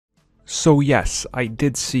So yes, I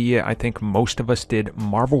did see it. I think most of us did.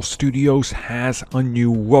 Marvel Studios has a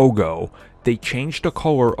new logo. They changed the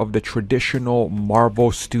color of the traditional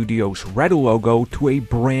Marvel Studios red logo to a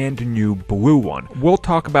brand new blue one. We'll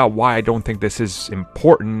talk about why I don't think this is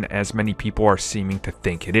important as many people are seeming to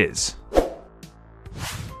think it is.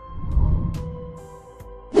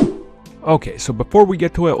 Okay, so before we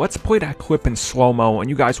get to it, let's play that clip in slow-mo and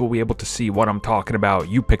you guys will be able to see what I'm talking about.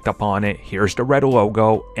 You picked up on it. Here's the red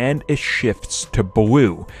logo and it shifts to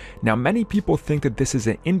blue. Now, many people think that this is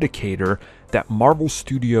an indicator that Marvel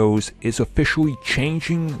Studios is officially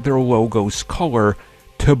changing their logo's color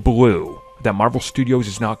to blue. That Marvel Studios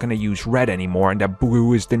is not going to use red anymore and that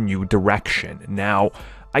blue is the new direction. Now,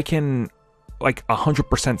 I can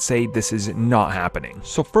 100% say this is not happening.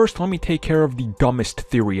 So first, let me take care of the dumbest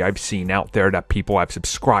theory I've seen out there that people have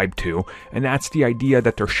subscribed to, and that's the idea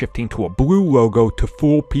that they're shifting to a blue logo to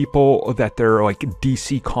fool people that they're like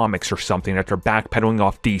DC Comics or something, that they're backpedaling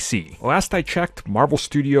off DC. Last I checked, Marvel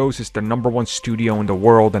Studios is the #1 studio in the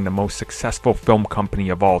world and the most successful film company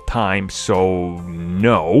of all time, so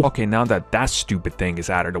no. Okay, now that that stupid thing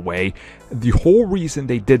is out of the way, the whole reason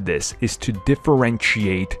they did this is to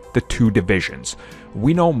differentiate the two divisions.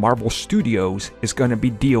 We know Marvel Studios is going to be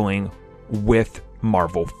dealing with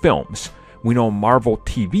Marvel films. We know Marvel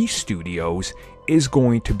TV Studios is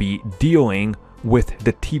going to be dealing with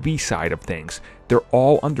the TV side of things. They're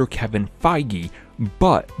all under Kevin Feige,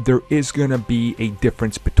 but there is going to be a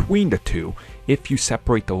difference between the two. If you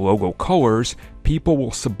separate the logo colors, people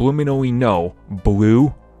will subliminally know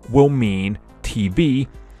blue will mean TV,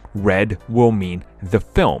 red will mean the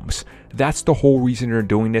films. That's the whole reason they're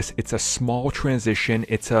doing this. It's a small transition.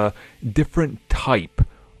 It's a different type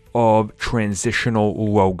of transitional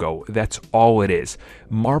logo. That's all it is.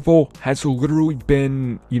 Marvel has literally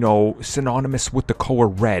been, synonymous with the color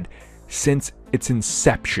red since its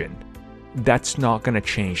inception. That's not going to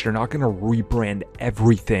change. They're not going to rebrand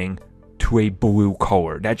everything to a blue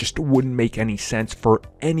color. That just wouldn't make any sense for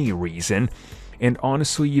any reason. And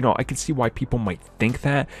honestly, I can see why people might think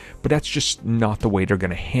that, but that's just not the way they're going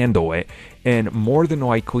to handle it. And more than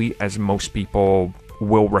likely, as most people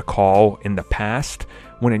will recall in the past,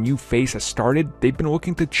 when a new phase has started, they've been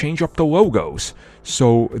looking to change up the logos.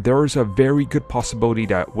 So there's a very good possibility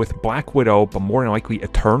that with Black Widow, but more than likely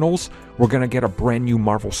Eternals, we're going to get a brand new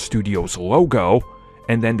Marvel Studios logo,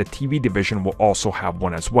 and then the TV division will also have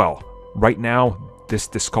one as well. Right now, this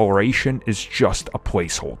discoloration is just a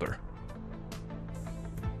placeholder.